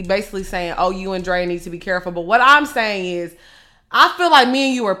messages and be basically saying, "Oh, you and Dre need to be careful." But what I'm saying is, I feel like me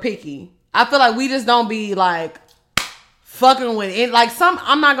and you are picky. I feel like we just don't be like fucking with it. Like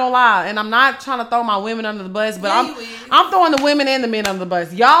I'm not gonna lie, and I'm not trying to throw my women under the bus, but I'm throwing the women and the men under the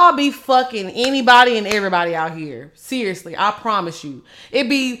bus. Y'all be fucking anybody and everybody out here. Seriously, I promise you. It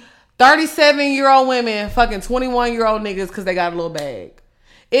be 37-year-old women fucking 21-year-old niggas because they got a little bag.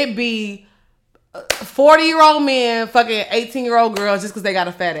 It be 40-year-old men fucking 18-year-old girls just because they got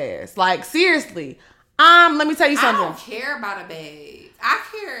a fat ass. Like, seriously. Let me tell you something. I don't care about a bag. I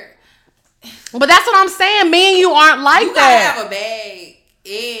care. But that's what I'm saying. Me and you aren't like you that. You gotta have a bag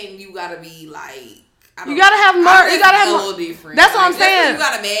and you gotta be like... You gotta have more. You gotta have a little different. That's what I'm saying. You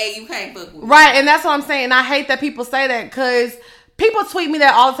got a bag, you can't fuck with. Right, and that's what I'm saying. And I hate that people say that because people tweet me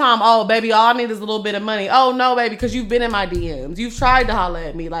that all the time. Oh, baby, all I need is a little bit of money. Oh, no, baby, because you've been in my DMs. You've tried to holler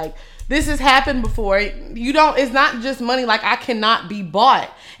at me. Like, this has happened before. It's not just money. Like, I cannot be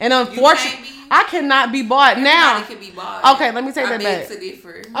bought. And unfortunately, I cannot be bought. Now, can be bought. Okay, let me take that back. To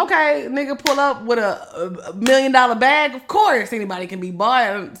differ. Okay, nigga pull up with a $1 million bag. Of course, anybody can be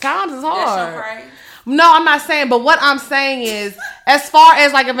bought. Times is hard. That's your price. No, I'm not saying, but what I'm saying is, as far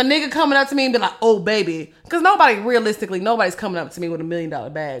as like if a nigga coming up to me and be like, oh baby, because nobody's coming up to me with $1 million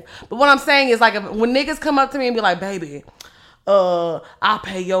bag. But what I'm saying is like when niggas come up to me and be like, baby, I'll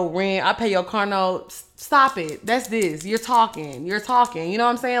pay your rent, I'll pay your car note. Stop it. That's this. You're talking. You know what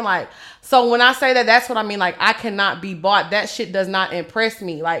I'm saying? Like, so when I say that, that's what I mean. Like, I cannot be bought. That shit does not impress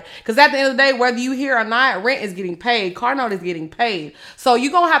me. Like, because at the end of the day, whether you here or not, rent is getting paid. Car note is getting paid. So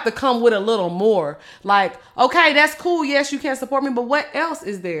you're going to have to come with a little more. Like, okay, that's cool. Yes, you can support me. But what else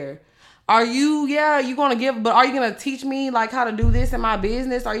is there? Are you going to give, but are you going to teach me like how to do this in my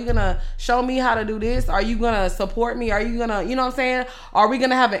business? Are you going to show me how to do this? Are you going to support me? Are you going to, you know what I'm saying? Are we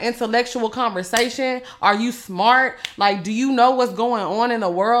going to have an intellectual conversation? Are you smart? Like, do you know what's going on in the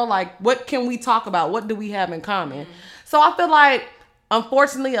world? Like, what can we talk about? What do we have in common? Mm-hmm. So I feel like,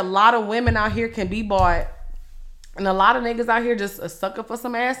 unfortunately, a lot of women out here can be bought, and a lot of niggas out here just a sucker for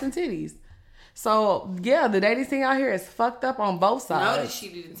some ass and titties. So, yeah, the dating scene out here is fucked up on both sides. Notice she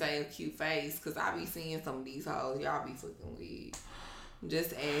didn't say a cute face, because I be seeing some of these hoes y'all be fucking with.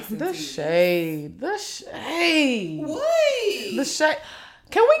 Just asking. The shade. What? The shade.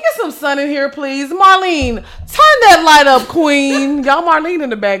 Can we get some sun in here, please? Marlene, turn that light up, queen. Y'all, Marlene in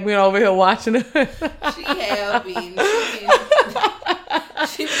the back being over here watching it. She have been.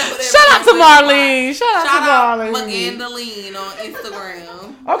 Shout out to Marlene. Shout out to Marlene. Magandaline on Instagram.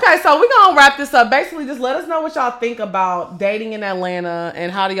 Okay, so we're going to wrap this up. Basically, just let us know what y'all think about dating in Atlanta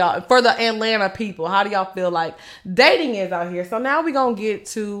and how do y'all, for the Atlanta people, how do y'all feel like dating is out here? So now we're going to get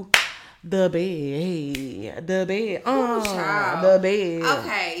to the bed. The bed. The bed.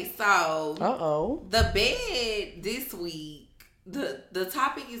 Okay, so. The bed this week, the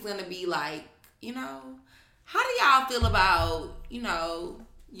topic is going to be like, how do y'all feel about,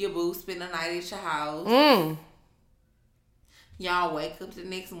 your boo spend the night at your house? Y'all wake up the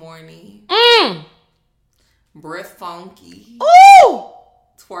next morning. Breath funky. Ooh!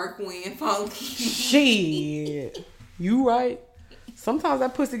 Twerk wind funky. Shit. You right. Sometimes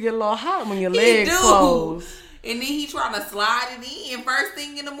that pussy get a little hot when your legs close. And then he trying to slide it in first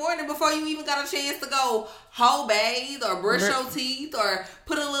thing in the morning before you even got a chance to go whole bathe or brush your teeth or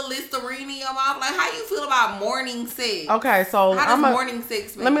put a little Listerine in your mouth. Like, how you feel about morning sex? Okay, so how does morning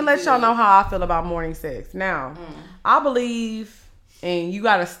sex make let me you let feel? y'all know how I feel about morning sex. Now, I believe, and you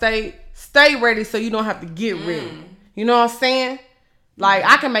gotta stay ready so you don't have to get ready. You know what I'm saying? Like,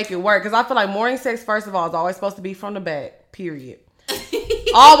 I can make it work because I feel like morning sex, first of all, is always supposed to be from the back. Period.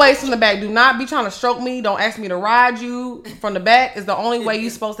 Always from the back. Do not be trying to stroke me. Don't ask me to ride you. From the back is the only way you're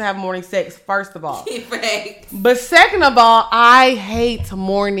supposed to have morning sex, first of all. But second of all, I hate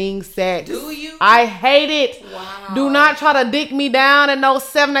morning sex. Do you? I hate it. Wow. Do not try to dick me down at no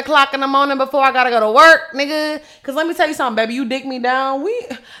 7 o'clock in the morning before I gotta go to work, nigga. Because let me tell you something, baby. You dick me down.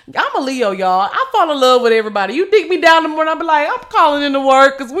 I'm a Leo, y'all. I fall in love with everybody. You dick me down in the morning, I'll be like, I'm calling into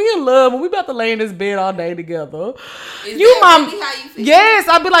work because we in love and we about to lay in this bed all day together. Is that really how you feel? Yes,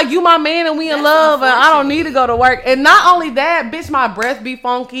 I'd be like, you my man and we in love and I don't need to go to work. And not only that, bitch, my breath be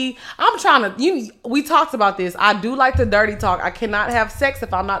funky. I'm trying to, we talked about this. I do like to dirty talk. I cannot have sex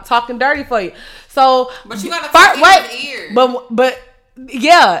if I'm not talking dirty for you. So, but you gotta talk in his ear. But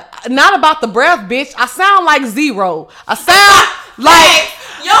yeah, not about the breath, bitch. I sound like zero. I sound like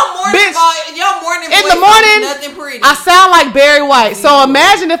your morning, nothing pretty. I sound like Barry White. So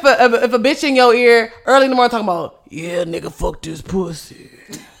imagine if a bitch in your ear early in the morning talking about, yeah, nigga, fuck this pussy.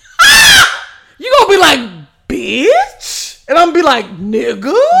 You gonna be like, bitch? And I'm gonna be like,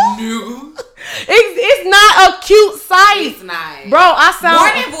 nigga? It's not a cute sight. It's not. Bro, I sound...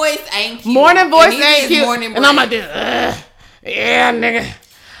 Morning voice ain't cute. Morning voice ain't cute. And I'm like this, yeah, nigga.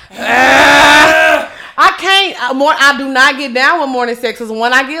 I can't. I do not get down with morning sex because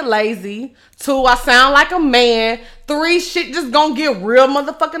 1, I get lazy. 2, I sound like a man. 3, shit just gonna get real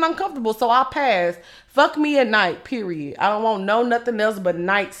motherfucking uncomfortable. So I'll pass. Fuck me at night, period. I don't want nothing else but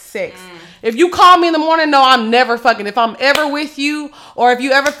night sex. If you call me in the morning, no, I'm never fucking. If I'm ever with you, or if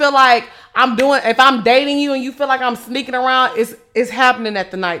you ever feel like if I'm dating you and you feel like I'm sneaking around, it's happening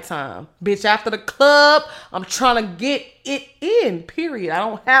at the nighttime. Bitch, after the club, I'm trying to get it in, period. I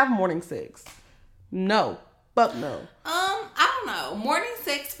don't have morning sex. No. Fuck no. I don't know. Morning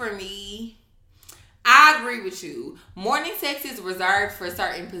sex for me, I agree with you. Morning sex is reserved for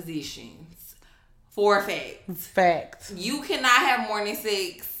certain positions. For a fact. Fact. You cannot have morning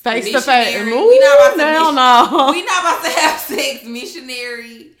sex face to face. We not about to have sex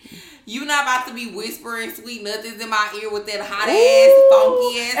missionary. You not about to be whispering sweet nothings in my ear with that hot ass,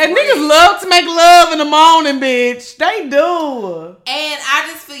 funky ass. And niggas love to make love in the morning, bitch. They do. And I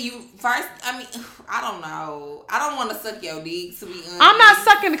just feel you first. I mean, I don't know. I don't want to suck your dick, to be honest. I'm not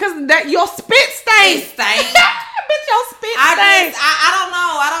sucking because that your spit stinks. It stinks. Bitch, your spit stinks. I don't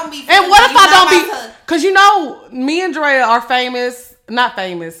know. I don't be. And what if I don't be? Because you know, me and Drea are famous. Not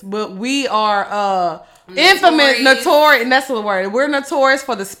famous, but we are infamous, notorious, and that's the word. We're notorious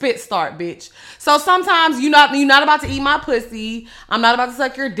for the spit start, bitch. So sometimes you're not about to eat my pussy. I'm not about to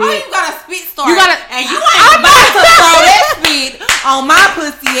suck your dick. Oh, you got a spit start. And you ain't about to throw that spit on my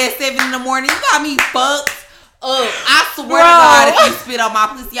pussy at 7 in the morning. You got me fucked up. I swear to God, if you spit on my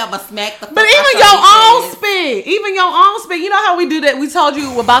pussy, I'ma smack the fuck But even your own spit. Even your own spit. You know how we do that? We told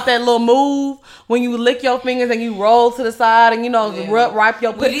you about that little move when you lick your fingers and you roll to the side and wipe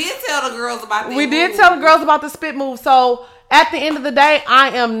your pussy. We did tell the girls about that. We did tell the girls about the spit move. So at the end of the day, I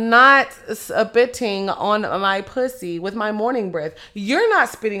am not spitting on my pussy with my morning breath. You're not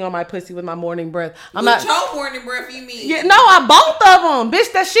spitting on my pussy with my morning breath. With your morning breath, you mean? Yeah, no, both of them.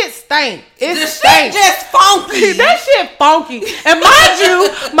 Bitch, that shit stink. Shit just funky. That shit funky. And mind you,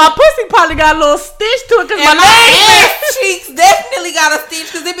 my pussy probably got a little stitch to it because my ass cheeks definitely got a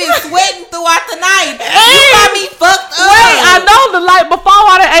stitch because it been sweating throughout the night. You got me fucked up. Wait, I know the night before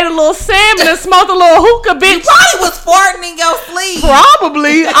I done ate a little salmon and smoked a little hookah, bitch. You probably was farting in your sleep.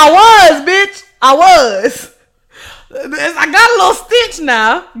 Probably. I was, bitch. I was. I got a little stitch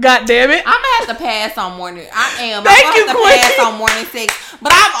now. God damn it. I'm gonna have to pass on morning. I am. Thank you, I'm gonna have to pass on morning sex.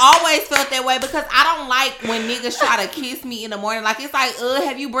 But I've always felt that way because I don't like when niggas try to kiss me in the morning. Like it's like,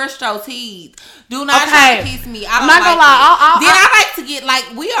 have you brushed your teeth? Do not try to kiss me. I don't not gonna lie. I like to get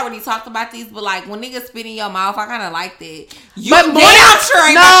like we already talked about these, but like when niggas spit in your mouth, I kind of like that. But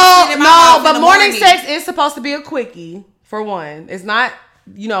morning sex is supposed to be a quickie. For one, it's not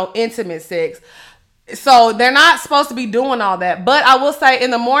intimate sex. So they're not supposed to be doing all that. But I will say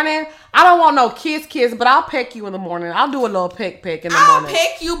in the morning, I don't want no kiss, but I'll peck you in the morning. I'll do a little peck in the morning. I'll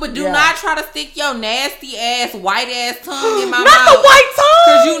peck you, but do not try to stick your nasty ass, white ass tongue in my mouth. Not the white tongue.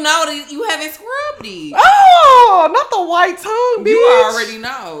 Because you know that you haven't scrubbed it. Oh, not the white tongue, bitch. You already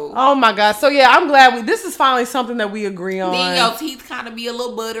know. Oh my God. So yeah, I'm glad this is finally something that we agree on. Then your teeth kind of be a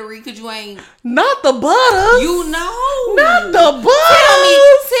little buttery because you ain't. Not the butter. You know. Not the butter.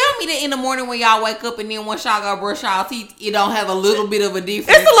 Tell me that in the morning when y'all wake up and then once y'all go brush y'all teeth, it don't have a little bit of a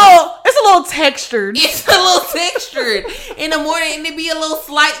difference. It's a little textured. It's a little textured in the morning, and it be a little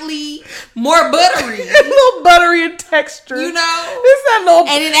slightly more buttery. It's a little buttery and textured. You know, it's that little.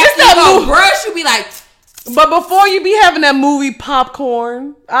 And then after you go brush, you be like. But before you be having that movie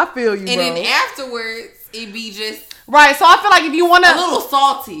popcorn, I feel you. And then afterwards, it be just right. So I feel like if you want a little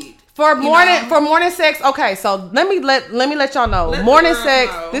salty. For morning sex, okay, so let me let y'all know. Morning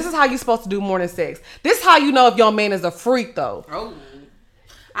sex, this is how you supposed to do morning sex. This is how you know if your man is a freak though. Oh.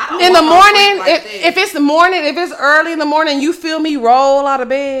 In the morning, if it's early in the morning, you feel me roll out of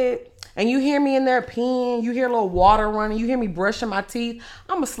bed and you hear me in there peeing, you hear a little water running, you hear me brushing my teeth,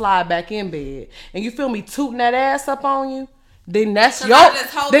 I'ma slide back in bed. And you feel me tooting that ass up on you. Then that's then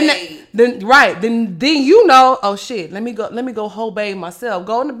you know, oh shit, let me go whole bathe myself.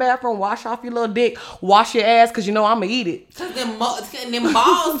 Go in the bathroom, wash off your little dick, wash your ass, cause you know I'ma eat it. Cause them balls too, cause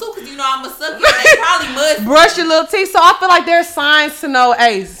you know I'ma suck it. They probably must brush your little teeth. So I feel like there's signs to know,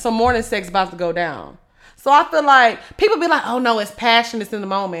 hey, some morning sex about to go down. So I feel like people be like, oh no, it's passion, it's in the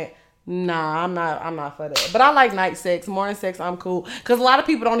moment. Nah, I'm not for that. But I like night sex. Morning sex, I'm cool. Because a lot of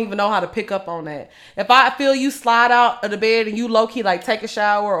people don't even know how to pick up on that. If I feel you slide out of the bed and you low-key like take a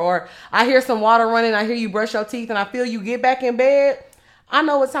shower, or I hear some water running, I hear you brush your teeth, and I feel you get back in bed, I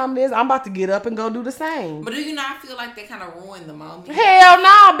know what time it is. I'm about to get up and go do the same. But do you not feel like they kind of ruin the moment? Hell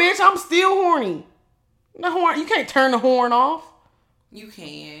nah, bitch. I'm still horny. The horn, you can't turn the horn off. You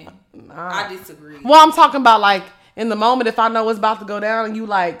can. Nah. I disagree. Well, I'm talking about like in the moment, if I know it's about to go down and you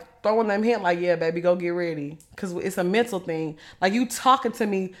like throwing them hint like, yeah, baby, go get ready. Because it's a mental thing. Like you talking to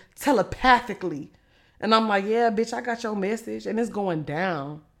me telepathically. And I'm like, yeah, bitch, I got your message. And it's going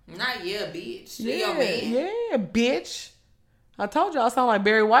down. Not yeah, bitch. Yeah, yeah, bitch. I told you I sound like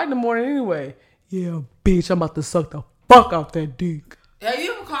Barry White in the morning anyway. Yeah, bitch, I'm about to suck the fuck out that dick. Have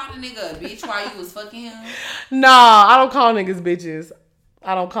you ever called a nigga a bitch while you was fucking him? Nah, I don't call niggas bitches.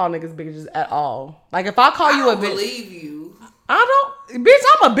 I don't call niggas bitches at all. Like if I call you a bitch, I believe you. I don't, bitch.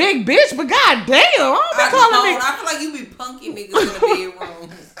 I'm a big bitch, but goddamn, I feel like you be punking niggas in the bedroom.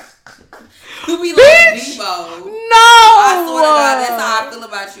 You be like Debo. No, I swear to God, that's how I feel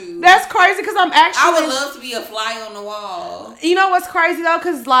about you. That's crazy because I'm actually. I would love to be a fly on the wall. You know what's crazy though?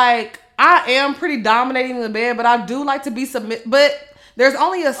 Because like I am pretty dominating in the bed, but I do like to be but. There's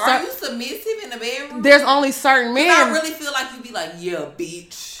only a certain... Are you submissive in the bedroom? There's only certain men. I really feel like you be like, yeah,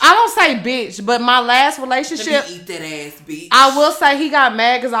 bitch. I don't say bitch, but my last relationship... Let me eat that ass, bitch. I will say he got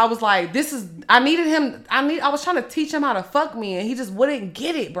mad because I was like, I was trying to teach him how to fuck me and he just wouldn't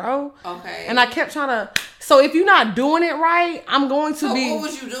get it, bro. Okay. And I kept trying to... So if you're not doing it right, I'm going to be... What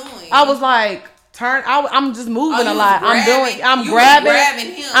was you doing? I was like... I'm just moving a lot. Grabbing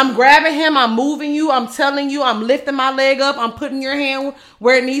him. I'm grabbing him. I'm moving you. I'm telling you. I'm lifting my leg up. I'm putting your hand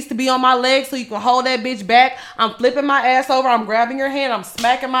where it needs to be on my leg so you can hold that bitch back. I'm flipping my ass over. I'm grabbing your hand. I'm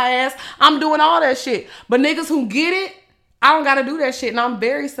smacking my ass. I'm doing all that shit. But niggas who get it, I don't got to do that shit. And I'm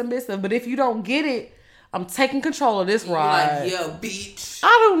very submissive. But if you don't get it, I'm taking control of this ride. Like, yeah, bitch.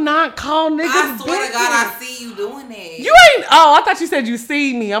 I do not call niggas I swear bitches. to God, I see you doing that. You ain't. Oh, I thought you said you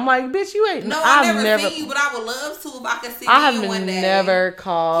see me. I'm like, bitch, you ain't. No, I never seen you, but I would love to if I could see you one day. I have never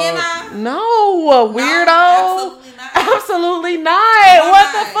called. Can I? No, weirdo. No, absolutely not. Absolutely not. Why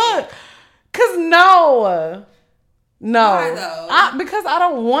What not? the fuck? Cause no. Why though? Because I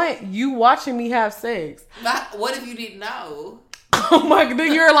don't want you watching me have sex. But what if you didn't know? Oh my God,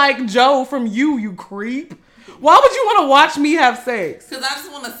 then you're like Joe from You creep. Why would you want to watch me have sex? Because I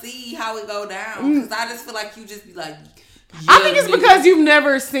just want to see how it go down. Because I just feel like you just be like, yeah, I think it's nigga. because you've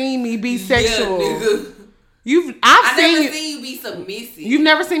never seen me be sexual. Yeah, I've never seen you be submissive. You've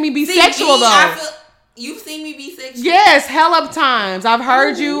never seen me be sexual though. You've seen me be sexual. Yes, hella times. I've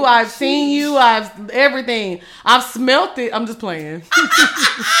heard you. I've seen you. I've everything. I've smelt it. I'm just playing.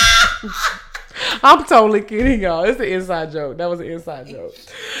 I'm totally kidding, y'all. It's an inside joke. That was an inside joke.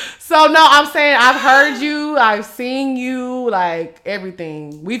 So, no, I'm saying I've heard you. I've seen you. Like,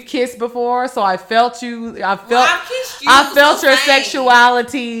 everything. We've kissed before, so I felt you. I felt your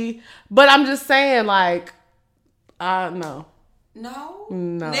sexuality. But I'm just saying, like, no. No?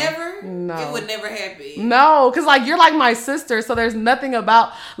 Never? No. It would never happen. No, because, like, you're like my sister, so there's nothing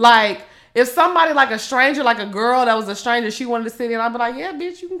about, like... If somebody like a stranger, like a girl that was a stranger, she wanted to sit in, I'd be like, yeah,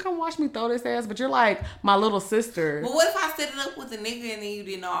 bitch, you can come watch me throw this ass. But you're like my little sister. But what if I set it up with a nigga and then you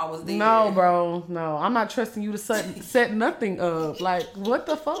didn't know I was there? No, bro. No. I'm not trusting you to set nothing up. Like, what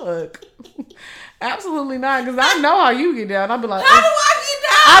the fuck? Absolutely not. Because I know how you get down. I'd be like, how do I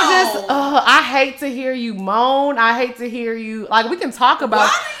get down? I hate to hear you moan. I hate to hear you. Like, we can talk about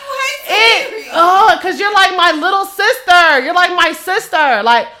Why do you hate to hear it? Because you're like my little sister. You're like my sister.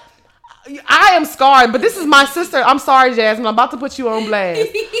 Like, I am scarred, but this is my sister. I'm sorry, Jasmine. I'm about to put you on blast.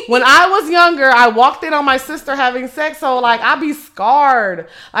 When I was younger, I walked in on my sister having sex, so like I be scarred.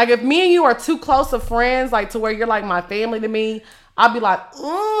 Like if me and you are too close of friends, like to where you're like my family to me, I'll be like,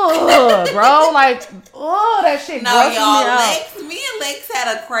 ugh, bro, like, ugh, that shit. No, y'all, me and Lex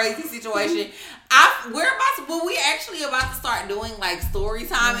had a crazy situation. We're actually about to start doing like story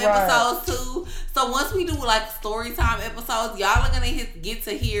time episodes too. So once we do like story time episodes, y'all are gonna get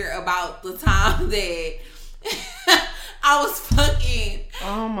to hear about the time that I was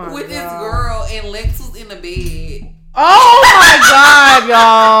fucking with this girl and Lex was in the bed. Oh my God,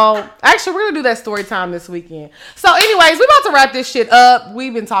 y'all. Actually, we're gonna do that story time this weekend. So anyways, we're about to wrap this shit up.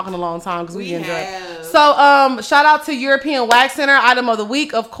 We've been talking a long time because we enjoy it. So shout out to European Wax Center, item of the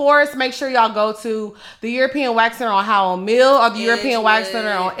week, of course. Make sure y'all go to the European Wax Center on Howell Mill or the European Wax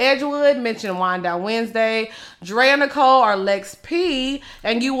Center on Edgewood. Mention Wind Down Wednesday, Drea Nicole or Lex P,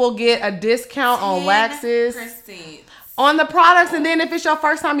 and you will get a discount on waxes. On the products, and then if it's your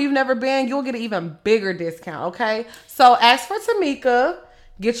first time you've never been, you'll get an even bigger discount, okay? So ask for Tamika.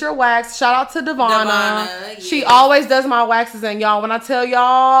 Get your wax. Shout out to Devonna. Yeah. She always does my waxes. And y'all, when I tell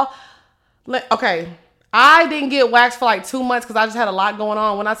y'all, okay, I didn't get waxed for like 2 months because I just had a lot going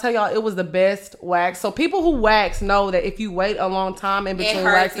on. When I tell y'all, it was the best wax. So people who wax know that if you wait a long time in between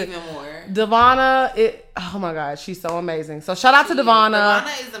waxes, even more. Devonna, oh my God, she's so amazing. So shout out to Devonna.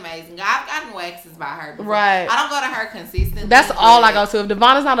 Devonna is amazing. I've gotten waxes by her before. Right. I don't go to her consistently. That's all I go to. If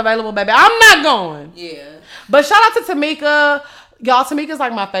Devonna's not available, baby, I'm not going. Yeah. But shout out to Tamika. Y'all, Tamika's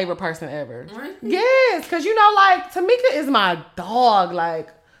like my favorite person ever. Really? Yes, because you know, like, Tamika is my dog. Like,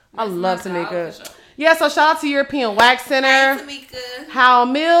 I love Tamika. Sure. Yeah, so shout out to European Wax Center. Hey, Tamika. Howell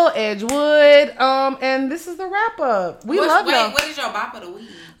Mill, Edgewood. And this is the wrap up. We love y'all. What is your bop of the week?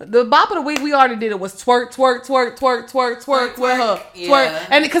 The bop of the week we already did it was twerk, twerk, twerk, twerk, twerk, twerk with her. Yeah. Twerk.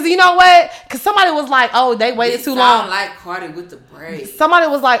 And because you know what? Because somebody was like, oh, they waited too long. Like Cardi with the braids. Somebody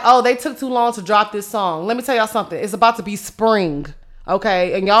was like, oh, they took too long to drop this song. Let me tell y'all something. It's about to be spring.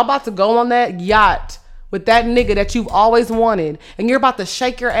 Okay? And y'all about to go on that yacht with that nigga that you've always wanted. And you're about to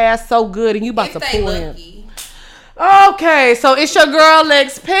shake your ass so good and you about to pull him. Okay, so it's your girl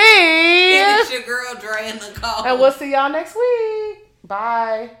Lex P. And it's your girl Dre and Nicole. And we'll see y'all next week.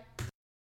 Bye.